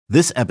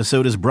This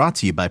episode is brought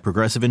to you by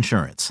Progressive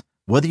Insurance.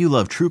 Whether you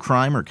love true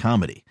crime or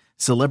comedy,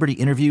 celebrity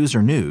interviews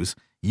or news,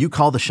 you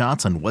call the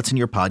shots on what's in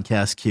your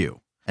podcast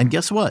queue. And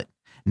guess what?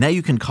 Now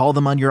you can call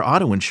them on your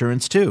auto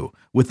insurance too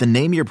with the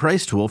Name Your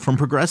Price tool from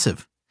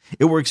Progressive.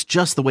 It works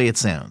just the way it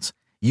sounds.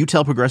 You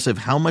tell Progressive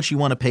how much you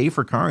want to pay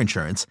for car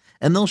insurance,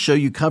 and they'll show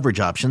you coverage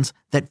options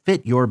that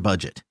fit your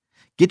budget.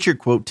 Get your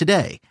quote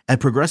today at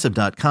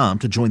Progressive.com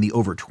to join the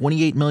over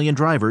 28 million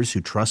drivers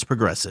who trust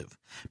Progressive.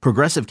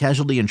 Progressive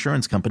Casualty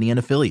Insurance Company and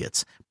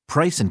Affiliates.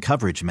 Price and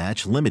coverage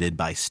match limited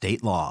by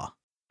state law.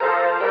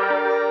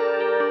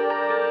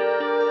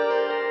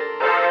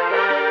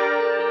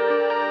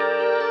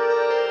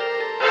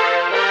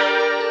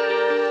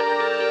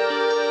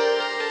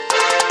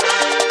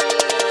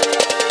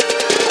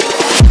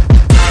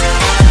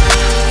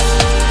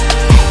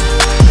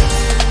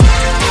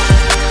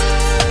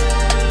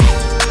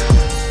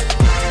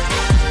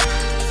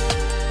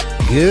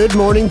 Good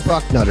morning,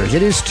 Bucknutters.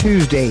 It is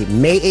Tuesday,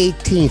 May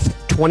 18th,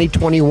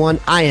 2021.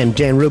 I am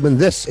Dan Rubin.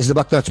 This is the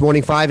Bucknuts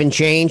Morning 5 and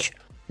Change.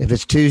 If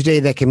it's Tuesday,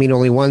 that can mean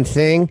only one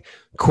thing.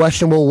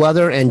 Questionable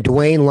weather and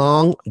Dwayne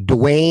Long.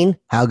 Dwayne,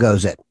 how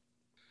goes it?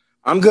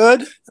 I'm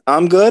good.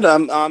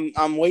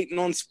 I'm waiting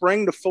on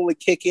spring to fully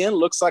kick in.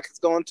 Looks like it's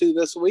going to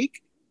this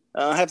week.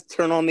 I have to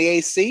turn on the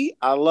AC.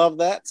 I love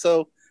that.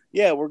 So,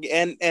 yeah,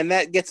 and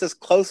that gets us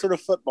closer to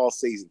football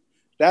season.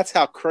 That's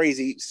how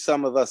crazy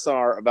some of us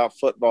are about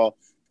football,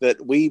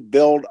 that we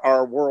build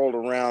our world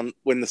around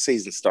when the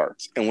season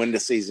starts and when the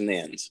season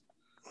ends.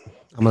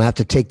 I'm going to have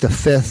to take the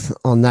fifth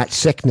on that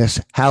sickness.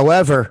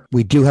 However,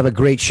 we do have a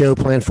great show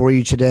planned for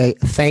you today.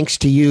 Thanks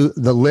to you,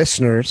 the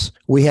listeners.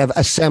 We have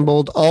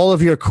assembled all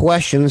of your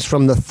questions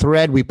from the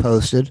thread we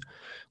posted.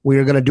 We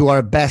are going to do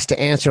our best to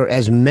answer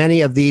as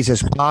many of these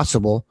as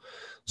possible.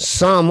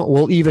 Some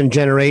will even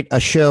generate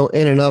a show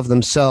in and of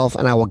themselves,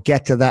 and I will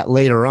get to that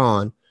later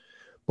on.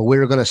 But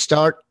we're going to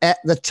start at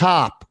the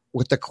top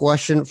with the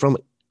question from,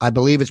 I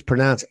believe it's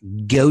pronounced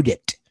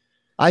Godit.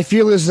 I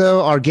feel as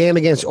though our game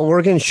against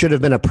Oregon should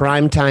have been a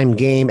primetime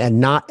game and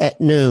not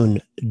at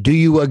noon. Do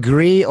you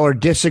agree or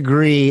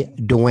disagree,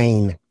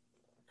 Dwayne?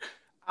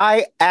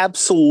 I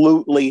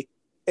absolutely.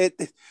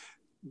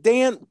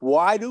 Dan,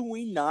 why do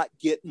we not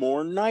get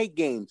more night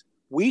games?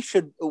 We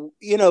should,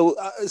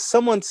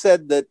 someone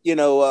said that,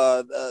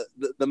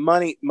 the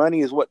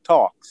money is what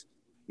talks.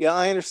 Yeah,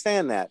 I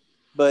understand that.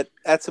 But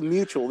that's a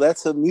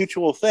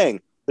mutual thing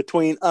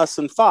between us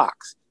and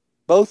Fox.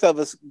 Both of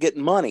us get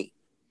money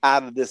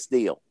out of this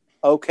deal.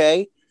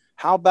 Okay.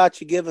 How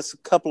about you give us a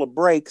couple of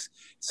breaks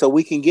so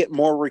we can get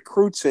more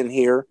recruits in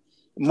here,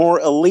 more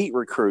elite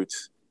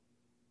recruits?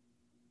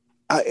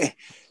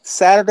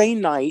 Saturday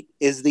night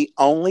is the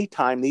only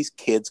time these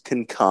kids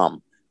can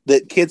come. The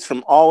kids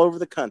from all over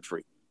the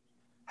country.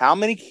 How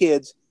many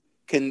kids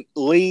can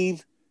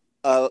leave,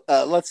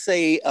 let's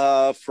say,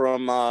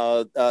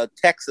 from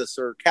Texas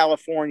or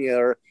California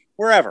or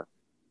wherever,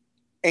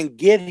 and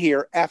get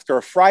here after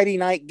a Friday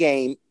night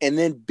game and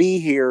then be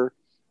here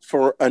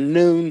for a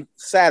noon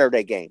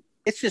Saturday game?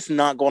 It's just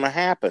not going to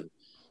happen.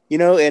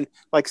 And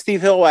like Steve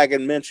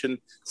Hillwagon mentioned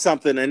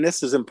something, and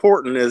this is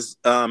important, is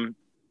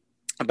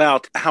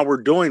about how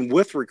we're doing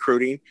with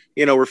recruiting.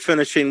 We're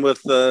finishing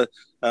with the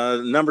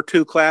number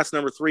 2 class,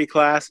 number 3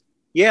 class.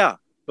 Yeah,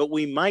 but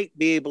we might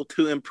be able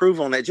to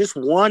improve on that. Just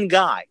one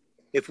guy.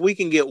 If we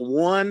can get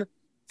one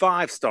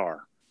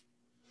 5-star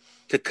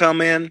to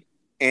come in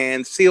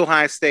and see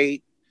Ohio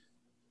State,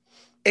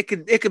 it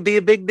could be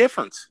a big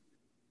difference.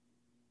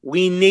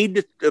 We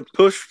need to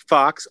push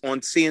Fox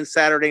on seeing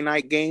Saturday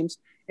night games,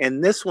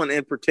 and this one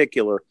in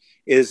particular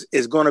is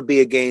going to be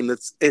a game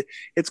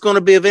it's going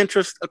to be of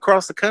interest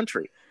across the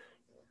country.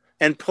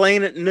 And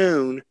playing at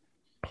noon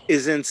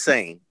is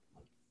insane.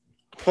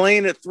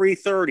 Playing at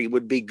 3:30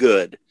 would be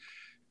good,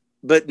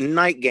 but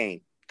night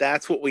game,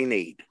 that's what we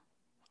need.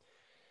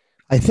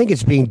 I think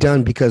it's being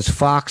done because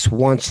Fox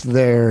wants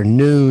their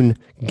noon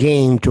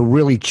game to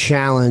really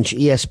challenge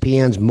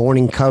ESPN's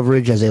morning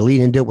coverage as they lead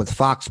into it with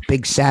Fox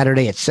Big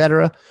Saturday,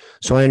 etc.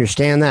 So I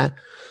understand that.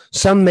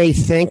 Some may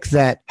think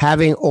that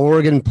having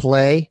Oregon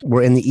play,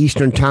 we're in the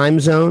Eastern time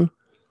zone,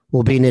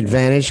 will be an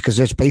advantage because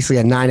there's basically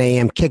a 9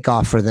 a.m.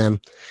 kickoff for them.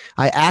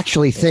 I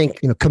actually think,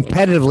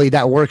 competitively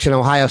that works in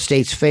Ohio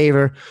State's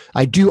favor.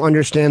 I do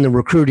understand the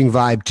recruiting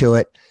vibe to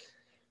it.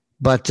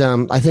 But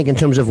I think in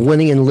terms of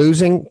winning and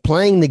losing,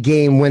 playing the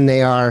game when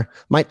they are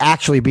might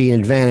actually be an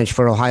advantage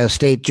for Ohio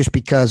State, just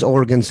because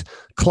Oregon's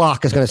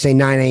clock is going to say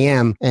 9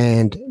 a.m.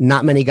 and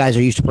not many guys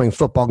are used to playing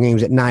football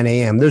games at 9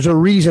 a.m. There's a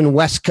reason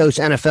West Coast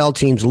NFL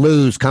teams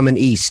lose coming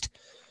east.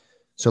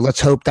 So let's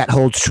hope that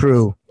holds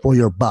true for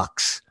your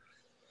Bucks.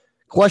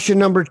 Question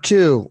number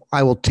 2,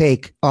 I will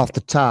take off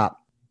the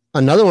top.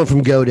 Another one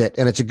from Godit,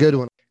 and it's a good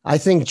one. I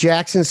think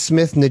Jackson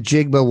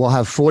Smith-Njigba will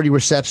have 40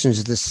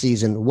 receptions this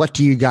season. What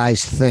do you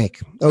guys think?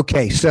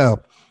 Okay, so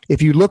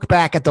if you look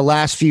back at the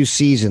last few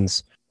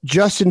seasons,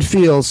 Justin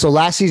Fields, so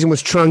last season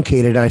was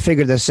truncated. I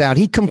figured this out.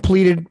 He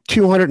completed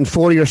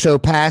 240 or so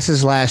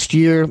passes last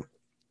year.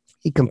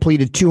 He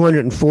completed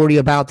 240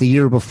 about the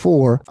year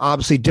before.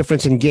 Obviously,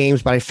 difference in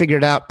games, but I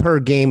figured out per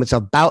game it's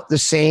about the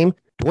same.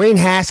 Dwayne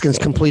Haskins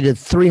completed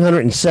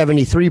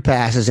 373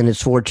 passes in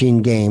his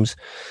 14 games.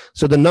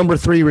 So the number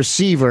 3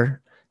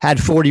 receiver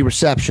had 40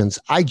 receptions.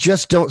 I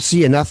just don't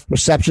see enough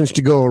receptions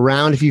to go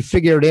around. If you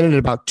figure it in at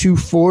about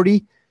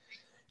 240,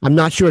 I'm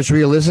not sure it's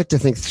realistic to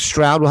think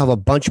Stroud will have a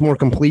bunch more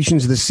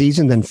completions this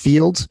season than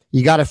Fields.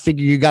 You got to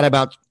figure you got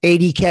about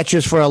 80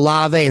 catches for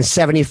Olave and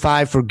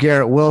 75 for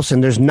Garrett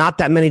Wilson. There's not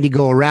that many to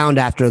go around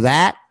after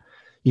that.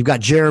 You've got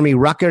Jeremy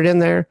Ruckert in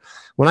there.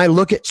 When I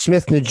look at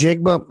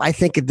Smith-Njigba, I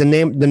think the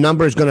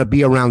number is going to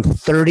be around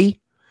 30.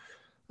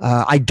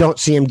 I don't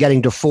see him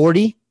getting to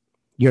 40.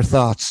 Your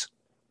thoughts?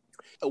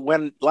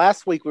 When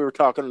last week we were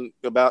talking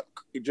about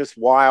just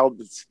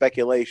wild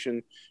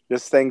speculation,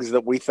 just things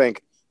that we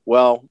think,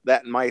 well,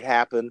 that might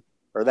happen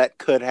or that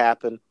could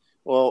happen.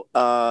 Well,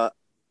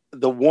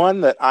 the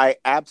one that I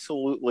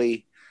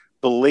absolutely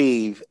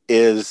believe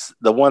is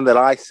the one that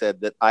I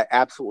said that I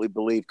absolutely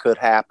believe could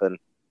happen.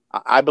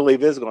 I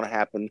believe is going to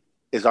happen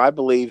is I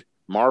believe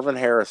Marvin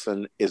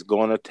Harrison is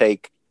going to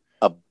take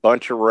a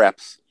bunch of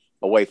reps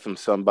away from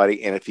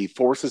somebody. And if he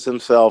forces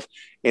himself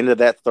into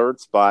that third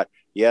spot,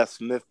 yes,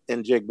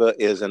 Smith-Njigba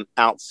is an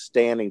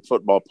outstanding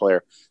football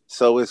player.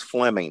 So is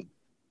Fleming.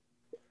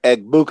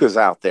 Egbuka's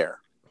out there.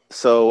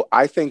 So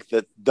I think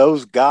that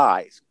those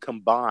guys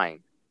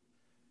combined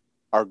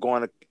are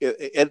going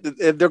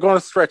to they're going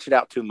to stretch it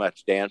out too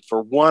much, Dan,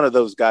 for one of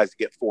those guys to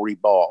get 40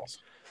 balls.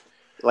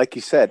 Like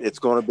you said, it's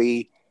going to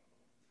be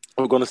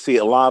we're going to see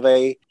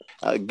Olave,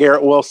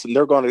 Garrett Wilson.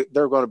 They're going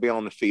to be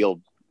on the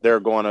field. They're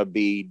going to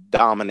be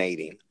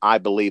dominating. I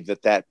believe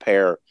that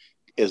pair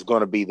is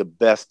going to be the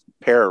best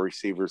pair of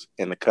receivers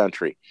in the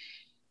country.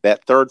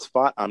 That third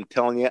spot, I'm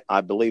telling you,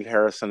 I believe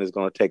Harrison is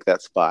going to take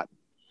that spot.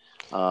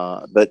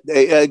 But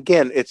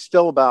again, it's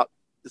still about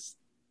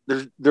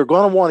they're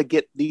going to want to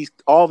get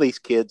all these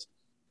kids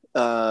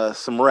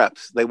some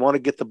reps. They want to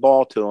get the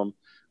ball to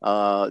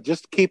them,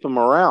 just to keep them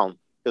around,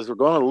 because we're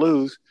going to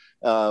lose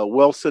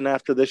Wilson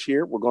after this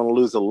year. We're going to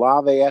lose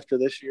Olave after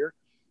this year.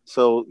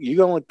 So you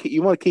want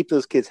to keep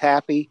those kids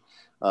happy,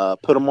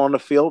 put them on the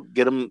field,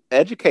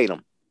 educate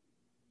them,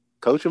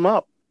 coach them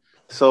up.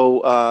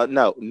 So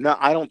no,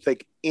 I don't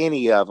think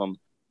any of them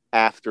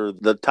after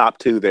the top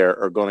 2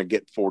 there are going to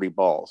get 40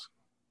 balls.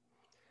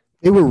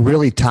 They were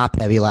really top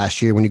heavy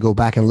last year when you go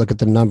back and look at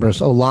the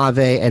numbers.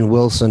 Olave and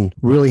Wilson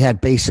really had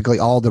basically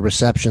all the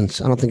receptions.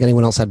 I don't think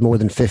anyone else had more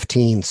than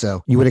 15.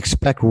 So you would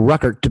expect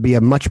Ruckert to be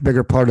a much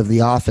bigger part of the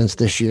offense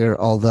this year,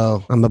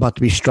 although I'm about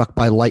to be struck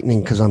by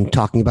lightning because I'm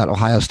talking about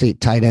Ohio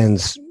State tight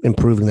ends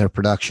improving their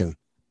production.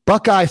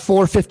 Buckeye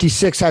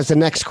 456 has the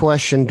next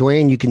question.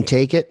 Dwayne, you can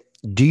take it.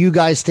 Do you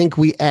guys think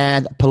we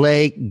add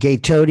Pele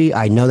Gaetoti?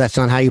 I know that's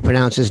not how you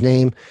pronounce his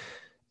name.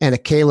 And a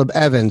Caleb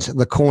Evans,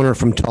 the corner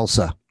from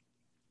Tulsa.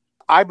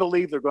 I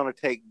believe they're going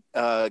to take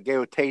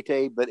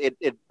Gaetoti, but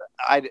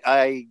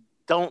I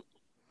don't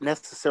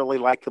necessarily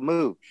like the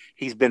move.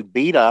 He's been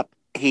beat up.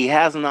 He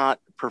has not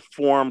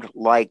performed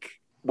like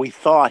we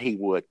thought he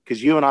would,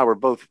 because you and I were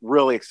both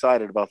really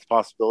excited about the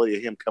possibility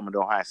of him coming to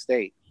Ohio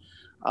State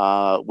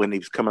when he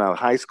was coming out of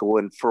high school.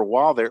 And for a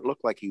while there, it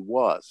looked like he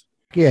was.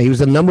 Yeah, he was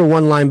the number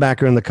 1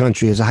 linebacker in the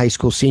country as a high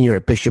school senior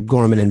at Bishop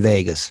Gorman in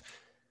Vegas.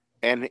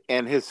 And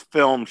his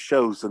film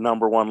shows the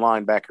number 1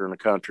 linebacker in the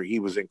country. He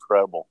was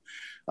incredible.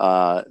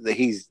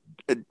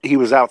 He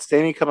was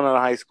outstanding coming out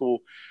of high school.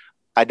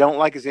 I don't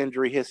like his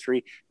injury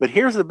history, but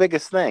here's the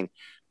biggest thing.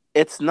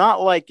 It's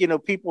not like,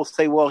 people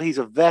say, well, he's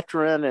a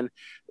veteran, and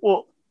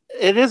well,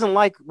 it isn't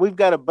like we've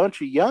got a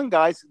bunch of young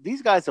guys.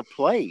 These guys have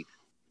played.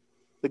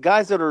 The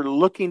guys that are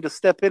looking to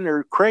step in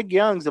there, Craig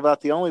Young's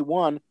about the only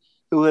one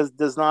who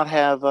does not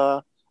have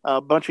a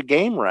bunch of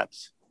game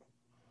reps.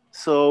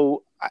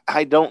 So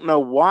I don't know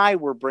why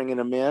we're bringing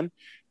him in.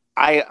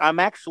 I'm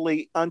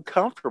actually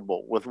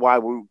uncomfortable with why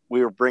we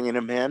were bringing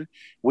him in.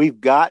 We've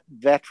got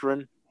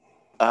veteran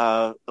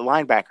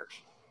linebackers,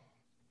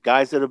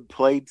 guys that have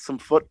played some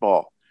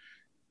football,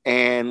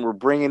 and we're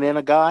bringing in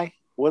a guy.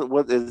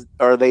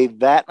 Are they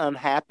that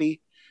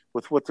unhappy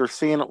with what they're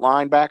seeing at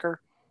linebacker?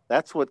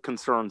 That's what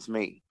concerns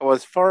me. Well,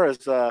 as far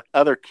as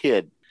other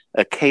kid,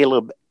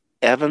 Caleb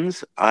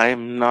Evans,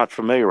 I'm not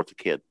familiar with the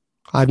kid.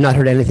 I've not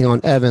heard anything on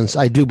Evans.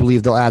 I do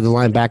believe they'll add the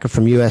linebacker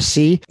from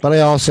USC, but I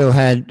also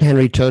had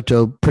Henry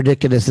Toto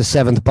predicted as the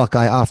 7th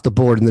Buckeye off the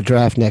board in the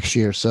draft next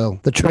year. So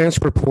the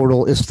transfer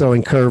portal is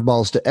throwing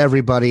curveballs to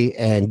everybody,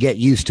 and get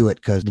used to it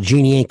because the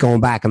genie ain't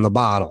going back in the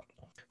bottle.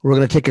 We're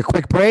going to take a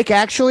quick break,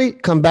 actually,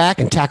 come back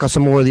and tackle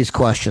some more of these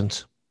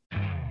questions.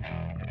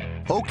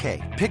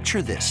 Okay,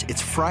 picture this.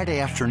 It's Friday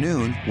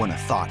afternoon when a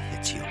thought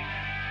hits you.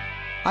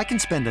 I can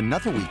spend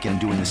another weekend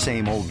doing the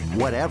same old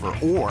whatever,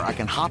 or I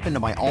can hop into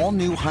my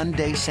all-new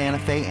Hyundai Santa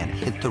Fe and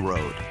hit the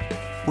road.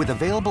 With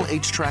available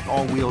H-Track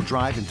all-wheel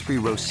drive and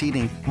 3-row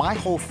seating, my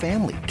whole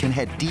family can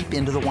head deep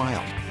into the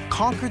wild.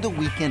 Conquer the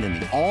weekend in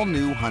the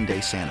all-new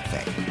Hyundai Santa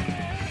Fe.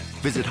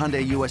 Visit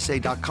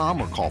HyundaiUSA.com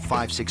or call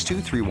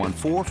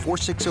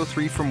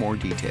 562-314-4603 for more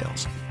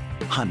details.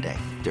 Hyundai,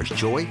 there's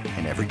joy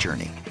in every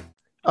journey.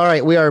 All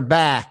right, we are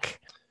back.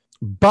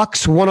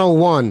 Bucks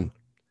 101.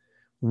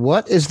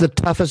 What is the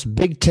toughest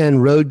Big Ten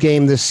road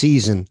game this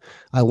season?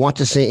 I want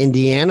to say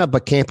Indiana,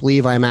 but can't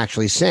believe I'm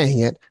actually saying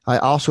it. I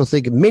also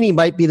think Mini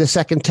might be the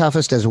second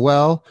toughest as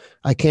well.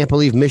 I can't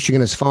believe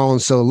Michigan has fallen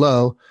so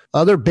low.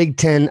 Other Big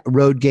Ten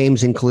road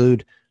games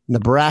include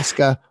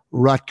Nebraska,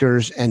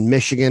 Rutgers, and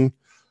Michigan.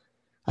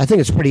 I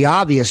think it's pretty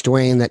obvious,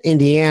 Dwayne, that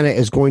Indiana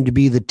is going to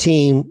be the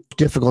team.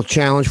 Difficult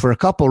challenge for a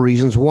couple of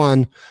reasons.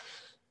 One,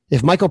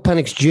 if Michael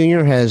Penix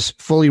Jr. has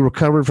fully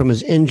recovered from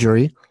his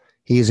injury,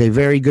 he is a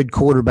very good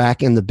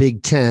quarterback in the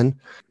Big Ten.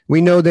 We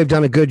know they've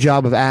done a good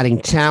job of adding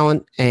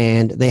talent,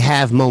 and they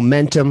have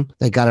momentum.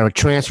 They got a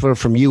transfer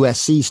from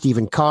USC,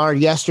 Stephen Carr,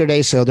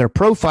 yesterday, so their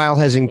profile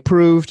has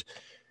improved.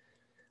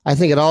 I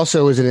think it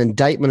also is an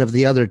indictment of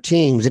the other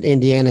teams that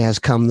Indiana has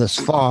come this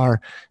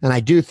far, and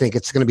I do think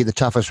it's going to be the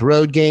toughest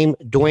road game.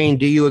 Dwayne,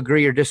 do you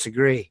agree or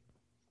disagree?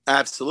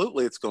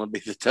 Absolutely, it's going to be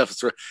the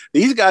toughest road.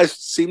 These guys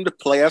seem to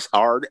play us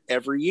hard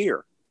every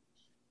year.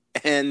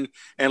 And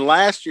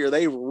last year,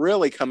 they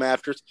really come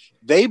after us.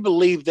 They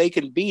believe they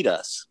can beat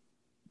us.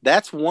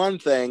 That's one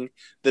thing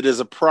that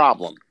is a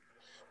problem.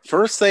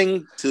 First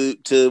thing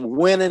to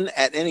winning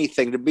at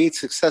anything, to be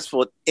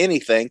successful at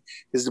anything,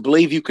 is to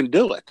believe you can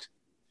do it.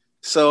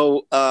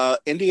 So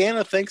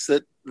Indiana thinks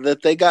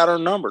that they got our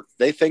number.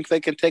 They think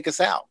they can take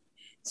us out.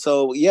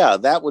 So, yeah,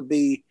 that would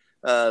be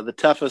the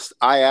toughest.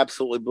 I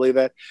absolutely believe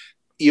that.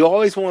 You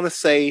always want to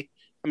say,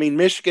 I mean,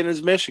 Michigan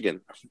is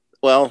Michigan.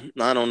 Well,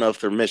 I don't know if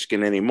they're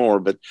Michigan anymore,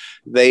 but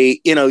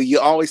you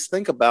always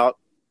think about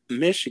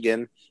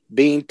Michigan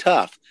being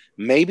tough.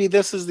 Maybe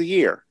this is the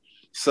year.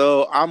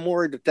 So I'm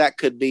worried that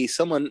could be.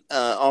 Someone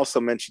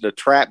also mentioned a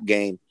trap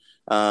game.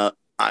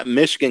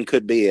 Michigan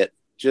could be it.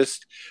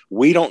 Just,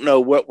 we don't know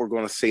what we're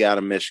going to see out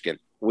of Michigan.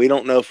 We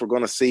don't know if we're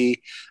going to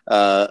see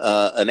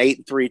an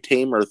 8-3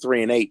 team or a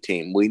 3-8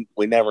 team. We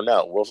never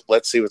know.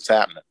 Let's see what's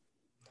happening.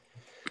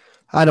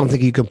 I don't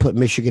think you can put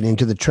Michigan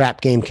into the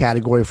trap game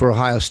category for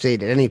Ohio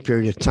State at any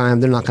period of time.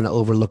 They're not going to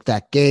overlook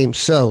that game.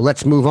 So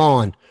let's move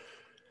on.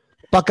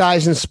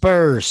 Buckeyes and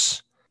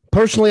Spurs.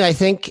 Personally, I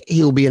think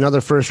he'll be another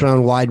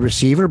first-round wide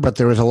receiver, but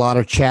there is a lot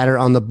of chatter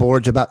on the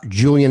boards about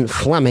Julian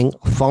Fleming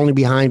falling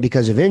behind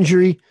because of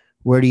injury.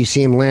 Where do you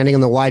see him landing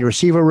in the wide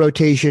receiver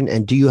rotation,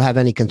 and do you have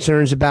any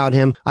concerns about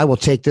him? I will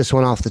take this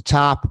one off the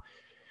top.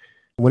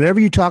 Whenever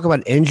you talk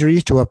about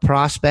injuries to a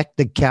prospect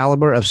the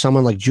caliber of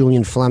someone like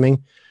Julian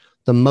Fleming,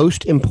 the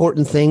most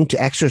important thing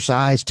to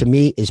exercise to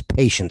me is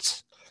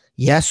patience.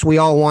 Yes, we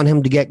all want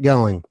him to get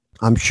going.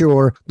 I'm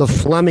sure the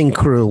Fleming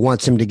crew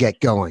wants him to get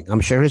going. I'm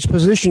sure his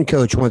position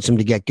coach wants him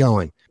to get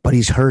going, but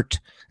he's hurt.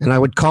 And I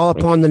would call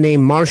upon the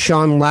name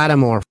Marshawn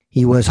Lattimore.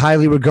 He was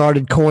highly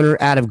regarded corner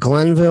out of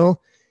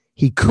Glenville.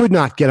 He could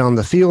not get on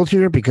the field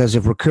here because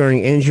of recurring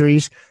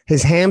injuries.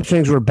 His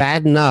hamstrings were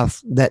bad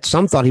enough that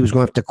some thought he was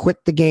going to have to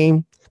quit the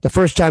game. The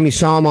first time you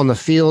saw him on the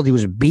field, he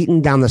was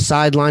beaten down the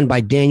sideline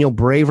by Daniel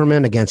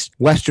Braverman against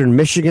Western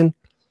Michigan.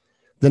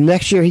 The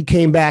next year he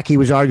came back, he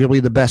was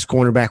arguably the best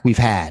cornerback we've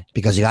had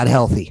because he got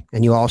healthy,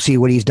 and you all see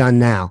what he's done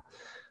now.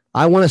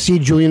 I want to see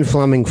Julian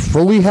Fleming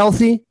fully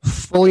healthy,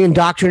 fully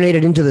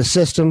indoctrinated into the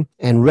system,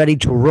 and ready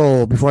to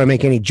roll before I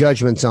make any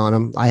judgments on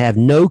him. I have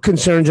no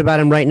concerns about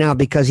him right now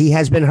because he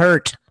has been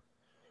hurt.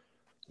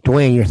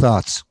 Dwayne, your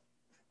thoughts?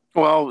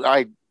 Well,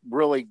 I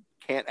really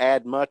can't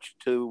add much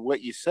to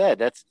what you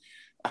said.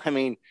 How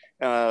can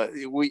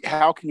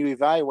you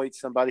evaluate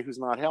somebody who's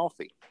not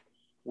healthy?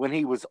 When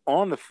he was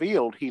on the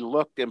field, he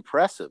looked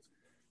impressive.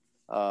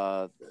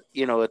 At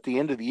the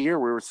end of the year,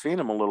 we were seeing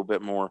him a little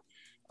bit more.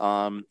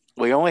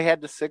 We only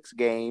had the 6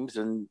 games,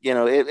 and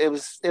it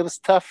was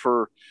tough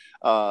for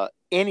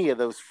any of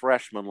those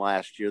freshmen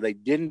last year. They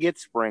didn't get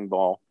spring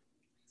ball.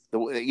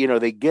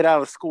 They get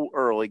out of school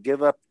early,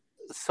 give up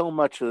so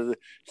much of the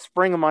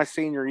spring of my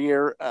senior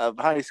year of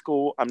high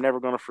school. I'm never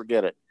going to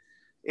forget it.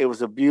 It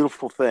was a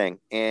beautiful thing,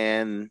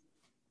 and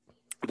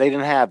they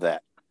didn't have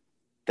that.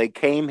 They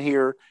came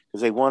here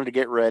because they wanted to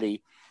get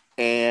ready,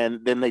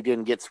 and then they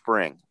didn't get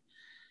spring.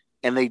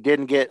 And they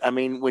didn't get –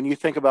 when you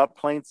think about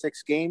playing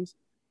 6 games,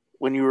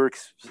 when you were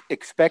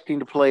expecting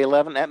to play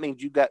 11, that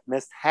means you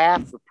missed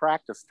half the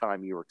practice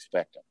time you were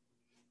expecting.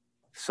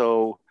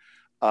 So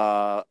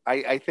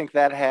I think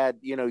that had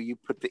 – you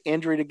put the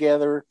injury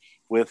together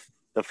with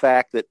the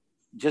fact that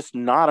just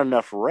not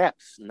enough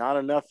reps, not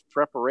enough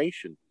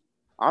preparation.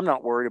 I'm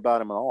not worried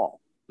about him at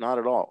all. Not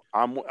at all.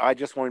 I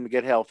just want him to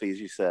get healthy, as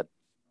you said.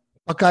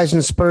 Buckeyes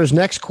and Spurs,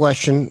 next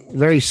question,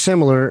 very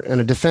similar in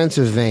a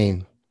defensive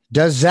vein.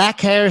 Does Zach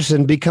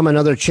Harrison become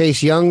another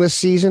Chase Young this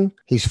season?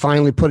 He's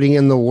finally putting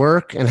in the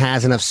work and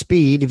has enough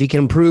speed. If he can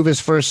improve his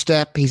first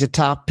step, he's a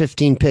top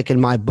 15 pick in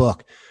my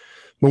book.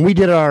 When we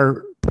did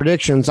our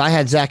predictions, I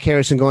had Zach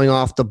Harrison going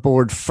off the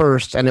board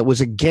first, and it was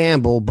a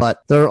gamble,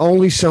 but there are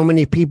only so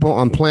many people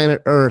on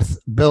planet Earth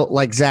built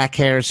like Zach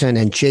Harrison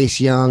and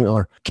Chase Young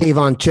or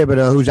Kayvon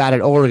Thibodeau, who's out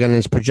at Oregon and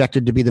is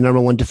projected to be the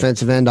number 1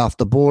 defensive end off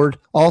the board.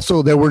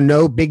 Also, there were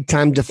no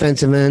big-time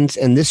defensive ends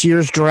in this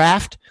year's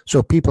draft,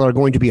 so people are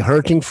going to be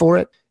hurting for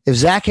it. If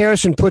Zach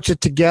Harrison puts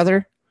it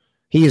together,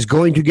 he is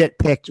going to get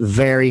picked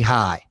very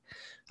high.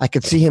 I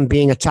could see him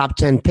being a top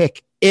 10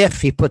 pick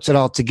if he puts it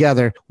all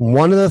together.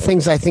 One of the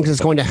things I think is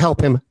going to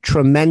help him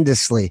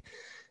tremendously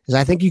is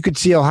I think you could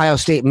see Ohio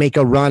State make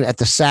a run at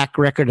the sack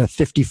record of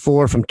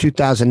 54 from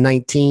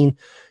 2019.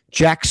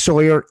 Jack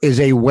Sawyer is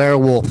a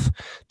werewolf.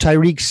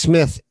 Tyreek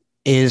Smith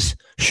is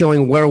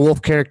showing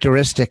werewolf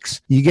characteristics.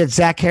 You get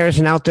Zach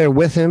Harrison out there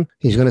with him,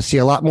 he's going to see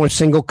a lot more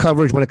single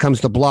coverage when it comes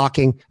to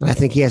blocking, and I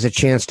think he has a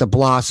chance to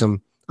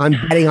blossom. I'm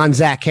betting on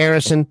Zach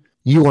Harrison.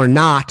 You are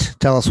not.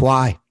 Tell us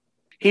why.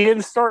 He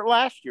didn't start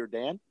last year,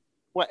 Dan.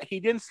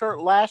 He didn't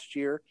start last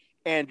year,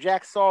 and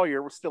Jack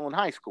Sawyer was still in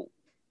high school.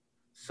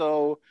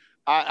 So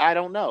I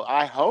don't know.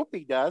 I hope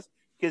he does,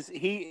 because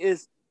he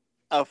is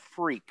a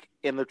freak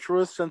in the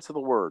truest sense of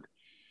the word.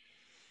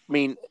 I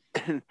mean,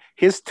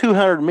 his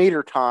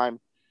 200-meter time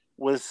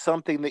was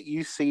something that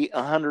you see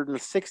a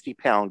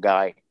 160-pound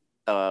guy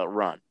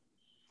run.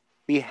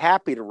 Be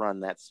happy to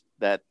run that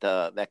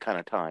kind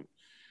of time.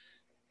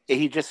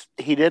 He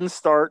didn't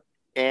start,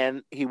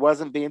 and he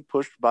wasn't being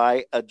pushed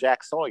by a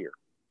Jack Sawyer.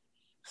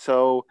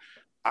 So,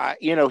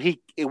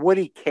 what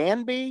he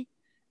can be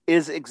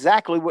is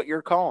exactly what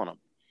you're calling him.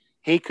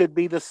 He could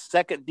be the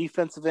second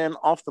defensive end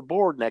off the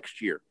board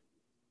next year.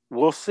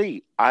 We'll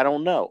see. I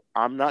don't know.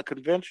 I'm not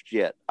convinced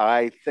yet.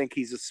 I think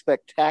he's a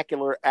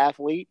spectacular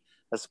athlete,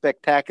 a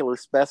spectacular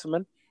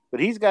specimen, but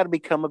he's got to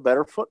become a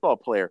better football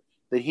player.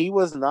 That he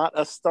was not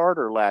a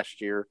starter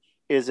last year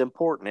is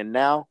important. And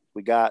now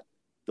we got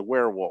the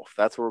werewolf.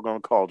 That's what we're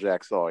going to call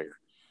Jack Sawyer.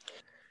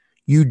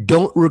 You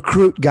don't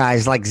recruit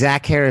guys like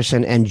Zach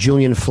Harrison and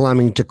Julian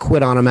Fleming to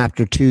quit on them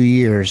after 2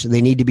 years.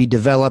 They need to be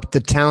developed. The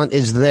talent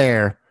is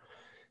there.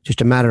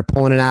 Just a matter of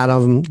pulling it out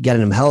of them,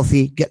 getting them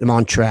healthy, getting them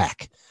on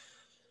track.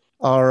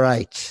 All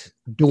right.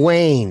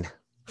 Dwayne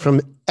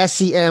from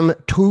SEM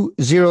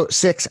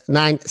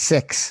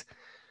 20696.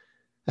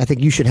 I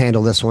think you should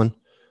handle this one.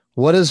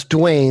 What is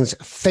Dwayne's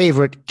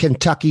favorite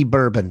Kentucky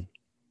bourbon?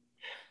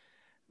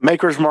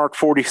 Maker's Mark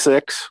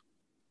 46.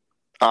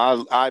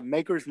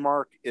 Maker's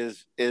Mark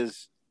is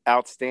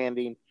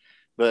outstanding,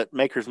 but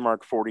Maker's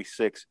Mark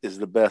 46 is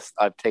the best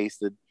I've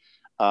tasted.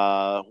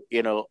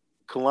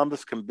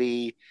 Columbus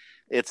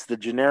it's the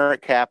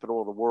generic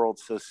capital of the world.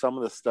 So some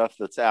of the stuff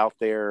that's out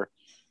there,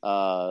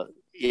 that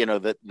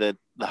the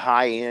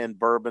high end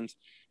bourbons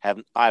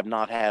I've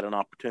not had an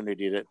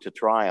opportunity to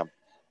try them,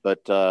 but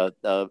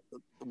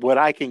what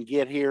I can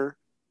get here,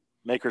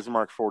 Maker's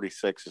Mark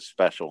 46 is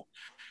special.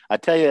 I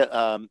tell you,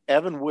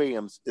 Evan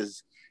Williams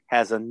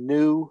has a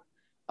new,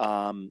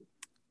 a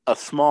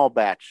small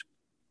batch,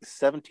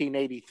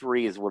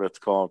 1783 is what it's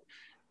called.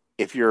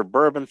 If you're a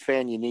bourbon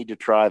fan, you need to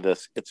try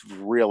this. It's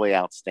really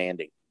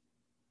outstanding.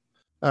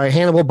 All right,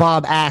 Hannibal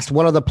Bob asked,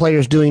 what are the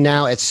players doing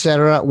now,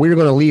 etc. We're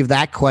going to leave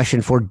that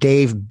question for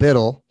Dave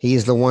Biddle. He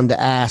is the one to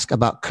ask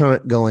about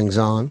current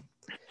goings-on.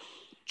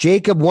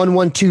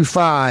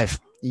 Jacob1125,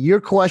 your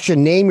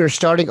question, name your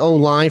starting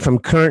O-line from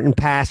current and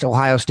past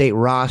Ohio State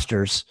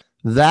rosters.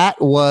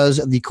 That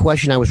was the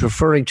question I was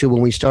referring to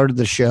when we started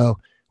the show.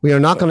 We are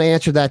not going to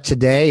answer that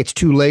today. It's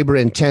too labor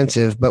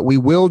intensive, but we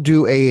will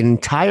do an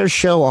entire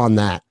show on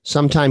that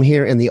sometime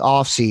here in the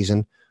off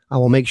season. I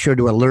will make sure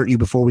to alert you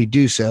before we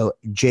do so.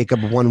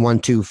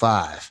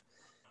 Jacob1125.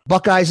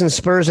 Buckeyes and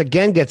Spurs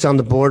again gets on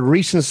the board.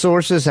 Recent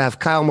sources have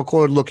Kyle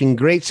McCord looking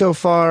great so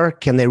far.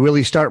 Can they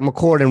really start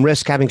McCord and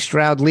risk having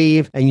Stroud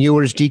leave and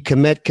Ewers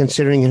decommit,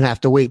 considering he'll have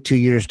to wait 2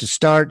 years to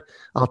start?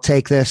 I'll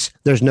take this.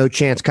 There's no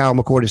chance Kyle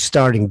McCord is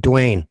starting.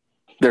 Dwayne.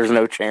 There's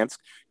no chance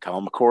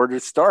Kyle McCord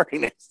is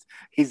starting.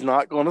 He's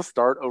not going to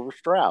start over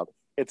Stroud.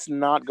 It's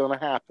not going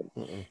to happen.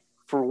 Mm-mm.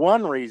 For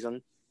one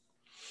reason,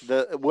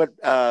 what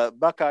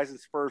Buckeyes and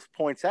Spurs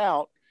points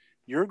out,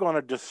 you're going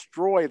to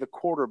destroy the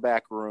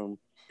quarterback room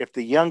if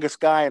the youngest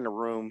guy in the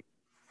room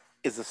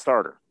is a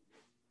starter.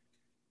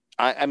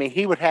 I mean,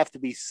 he would have to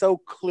be so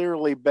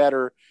clearly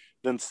better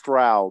than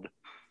Stroud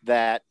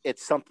that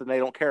it's something they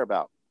don't care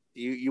about.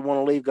 You want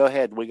to leave? Go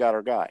ahead. We got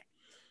our guy.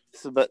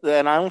 But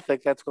I don't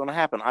think that's going to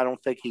happen. I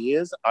don't think he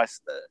is.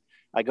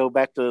 I go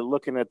back to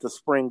looking at the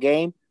spring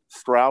game.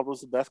 Stroud was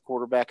the best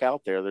quarterback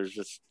out there. There's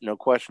just no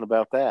question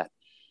about that.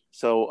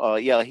 So,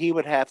 he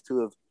would have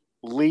to have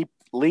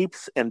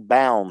leaps and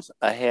bounds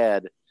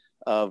ahead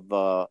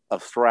of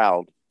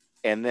Stroud,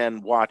 and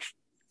then watch.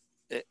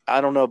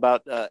 I don't know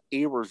about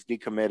Ewers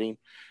decommitting.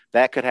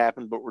 That could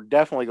happen, but we're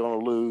definitely going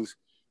to lose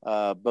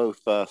both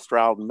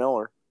Stroud and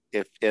Miller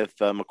if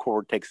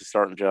McCord takes a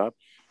starting job.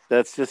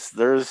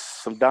 There's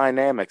some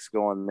dynamics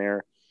going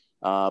there.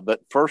 But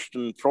first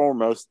and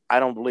foremost, I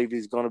don't believe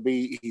he's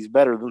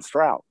better than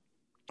Stroud.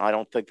 I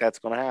don't think that's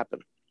going to happen.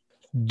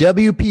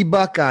 WP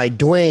Buckeye,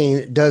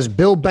 Dwayne, does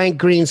Bill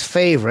Bankgreen's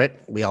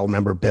favorite, we all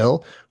remember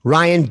Bill,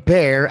 Ryan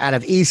Baer out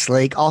of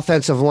Eastlake,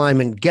 offensive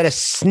lineman, get a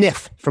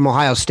sniff from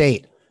Ohio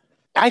State?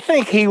 I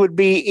think he would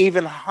be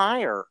even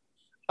higher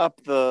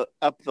up the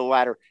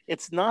ladder.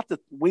 It's not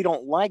that we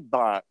don't like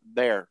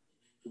Baer.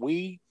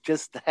 We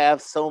just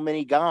have so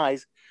many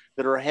guys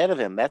that are ahead of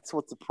him. That's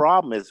what the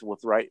problem is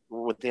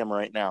with him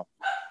right now.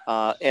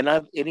 And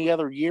any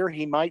other year,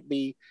 he might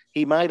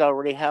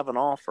already have an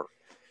offer.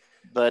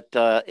 But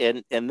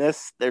in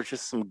this, there's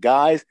just some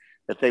guys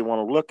that they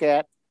want to look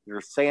at.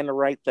 They're saying the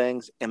right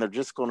things, and they're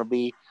just going to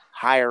be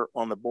higher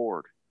on the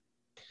board.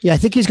 Yeah, I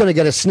think he's going to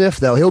get a sniff,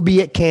 though. He'll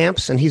be at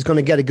camps, and he's going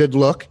to get a good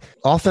look.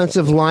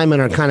 Offensive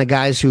linemen are kind of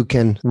guys who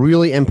can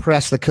really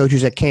impress the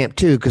coaches at camp,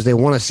 too, because they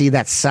want to see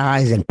that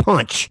size and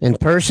punch in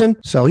person.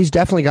 So he's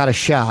definitely got a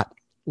shot.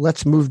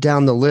 Let's move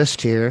down the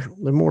list here.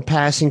 There are more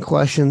passing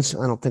questions.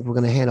 I don't think we're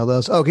going to handle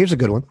those. Oh, here's a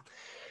good one.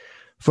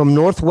 From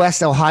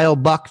Northwest Ohio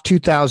Buck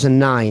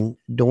 2009,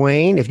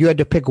 Dwayne, if you had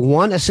to pick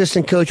one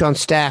assistant coach on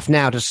staff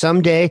now to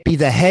someday be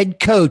the head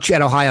coach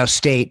at Ohio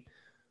State,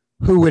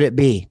 who would it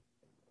be?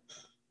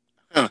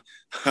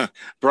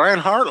 Brian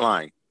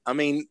Hartline. I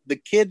mean, the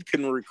kid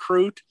can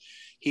recruit.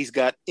 He's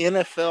got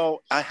NFL.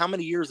 How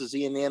many years is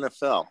he in the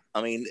NFL?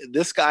 I mean,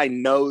 this guy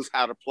knows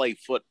how to play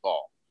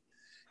football.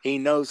 He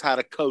knows how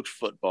to coach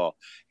football.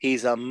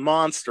 He's a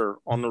monster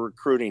on the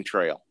recruiting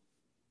trail.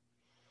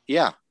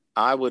 Yeah,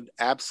 I would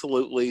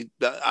absolutely.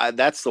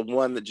 That's the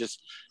one that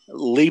just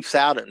leaps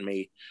out at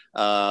me.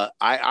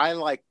 I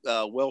like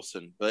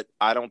Wilson, but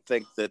I don't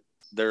think that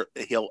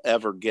he'll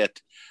ever get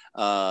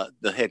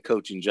the head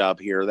coaching job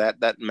here.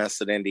 That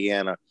mess at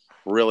Indiana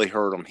really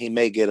hurt him. He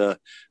may get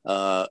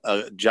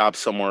a job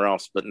somewhere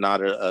else, but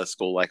not a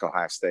school like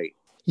Ohio State.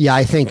 Yeah,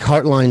 I think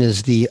Hartline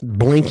is the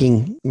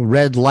blinking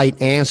red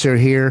light answer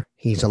here.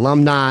 He's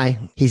alumni.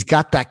 He's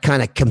got that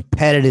kind of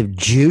competitive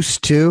juice,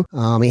 too.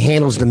 He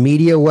handles the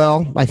media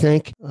well, I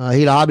think.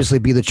 He'd obviously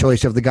be the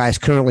choice of the guys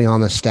currently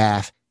on the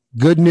staff.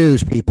 Good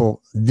news,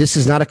 people. This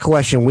is not a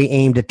question we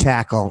aim to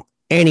tackle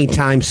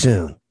anytime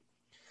soon.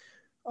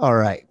 All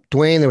right.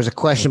 Dwayne, there was a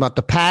question about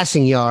the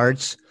passing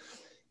yards.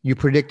 You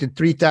predicted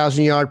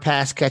 3,000-yard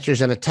pass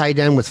catchers and a tight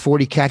end with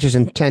 40 catches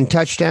and 10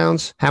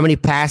 touchdowns. How many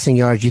passing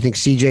yards do you think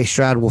C.J.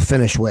 Stroud will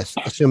finish with,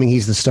 assuming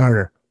he's the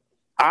starter?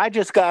 I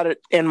just got it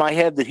in my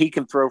head that he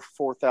can throw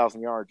for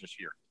 4,000 yards this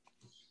year.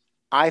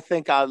 I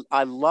think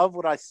I love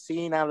what I've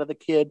seen out of the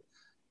kid.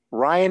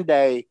 Ryan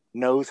Day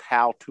knows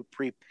how to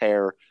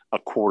prepare a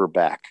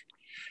quarterback.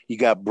 You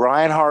got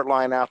Brian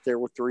Hartline out there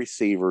with the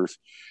receivers.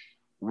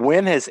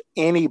 When has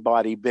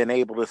anybody been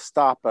able to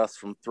stop us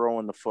from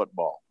throwing the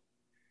football?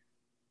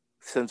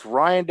 Since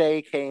Ryan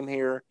Day came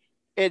here,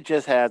 it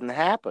just hasn't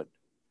happened.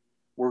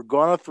 We're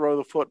going to throw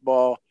the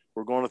football.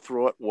 We're going to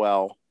throw it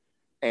well.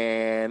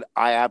 And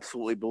I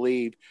absolutely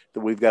believe that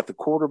we've got the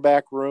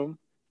quarterback room.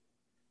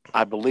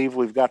 I believe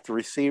we've got the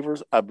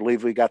receivers. I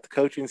believe we got the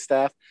coaching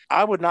staff.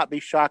 I would not be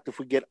shocked if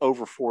we get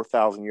over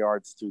 4,000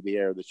 yards through the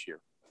air this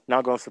year.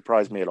 Not going to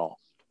surprise me at all.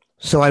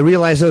 So I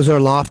realize those are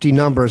lofty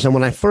numbers. And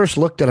when I first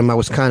looked at them, I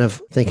was kind of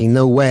thinking,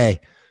 no way.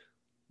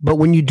 But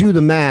when you do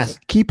the math,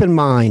 keep in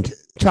mind,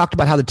 talked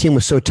about how the team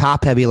was so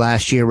top heavy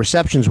last year,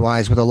 receptions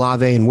wise, with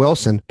Olave and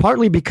Wilson,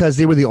 partly because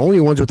they were the only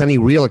ones with any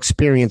real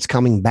experience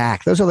coming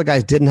back. Those other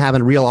guys didn't have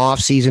a real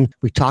offseason.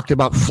 We talked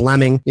about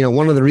Fleming. You know,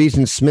 one of the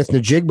reasons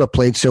Smith-Njigba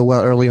played so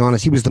well early on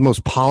is he was the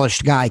most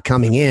polished guy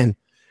coming in.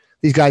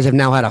 These guys have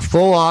now had a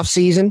full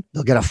offseason.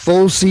 They'll get a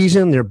full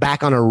season. They're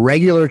back on a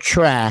regular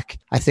track.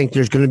 I think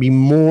there's going to be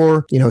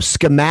more,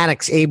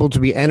 schematics able to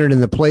be entered in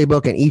the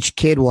playbook, and each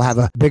kid will have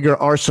a bigger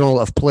arsenal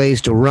of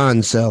plays to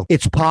run. So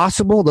it's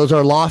possible. Those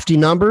are lofty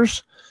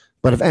numbers,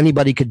 but if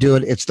anybody could do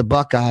it, it's the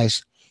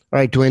Buckeyes. All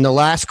right, Dwayne, the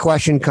last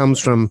question comes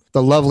from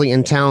the lovely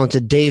and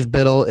talented Dave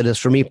Biddle. It is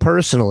for me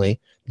personally.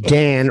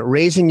 Dan,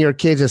 raising your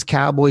kids as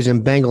Cowboys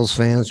and Bengals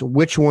fans,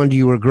 which one do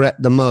you regret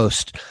the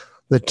most?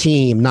 The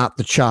team, not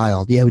the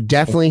child. Yeah, it would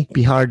definitely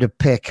be hard to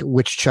pick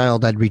which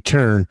child I'd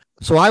return.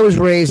 So I was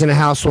raised in a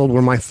household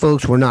where my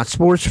folks were not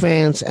sports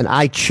fans, and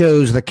I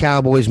chose the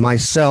Cowboys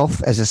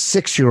myself as a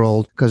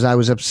 6-year-old because I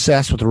was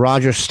obsessed with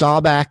Roger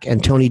Staubach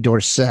and Tony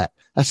Dorsett.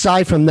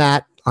 Aside from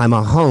that, I'm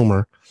a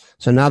homer.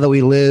 So now that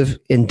we live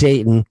in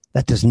Dayton,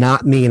 that does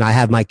not mean I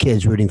have my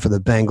kids rooting for the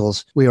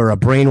Bengals. We are a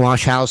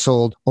brainwash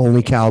household,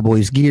 only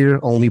Cowboys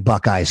gear, only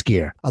Buckeyes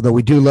gear. Although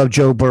we do love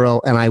Joe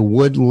Burrow, and I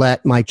would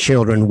let my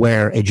children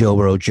wear a Joe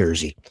Burrow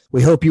jersey.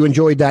 We hope you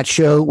enjoyed that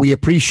show. We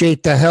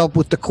appreciate the help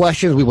with the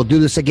questions. We will do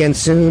this again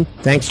soon.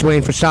 Thanks,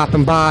 Dwayne, for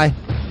stopping by.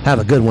 Have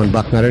a good one,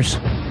 Bucknutters.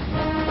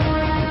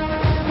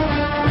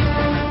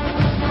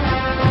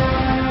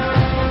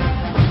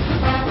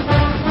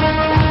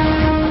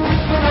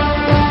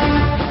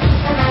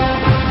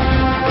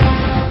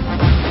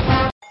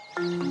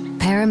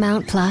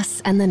 Paramount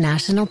Plus and the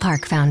National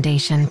Park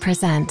Foundation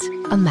present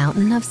A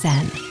Mountain of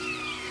Zen.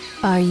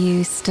 Are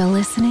you still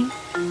listening?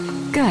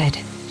 Good.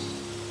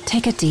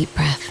 Take a deep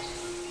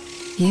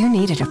breath. You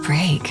needed a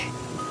break.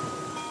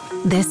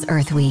 This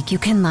Earth Week, you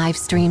can live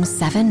stream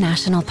 7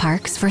 national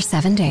parks for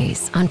 7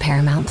 days on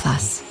Paramount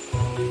Plus.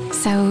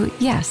 So,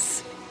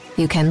 yes,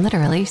 you can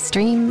literally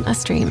stream a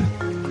stream.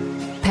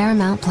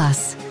 Paramount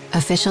Plus,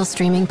 official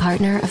streaming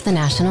partner of the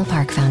National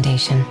Park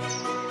Foundation.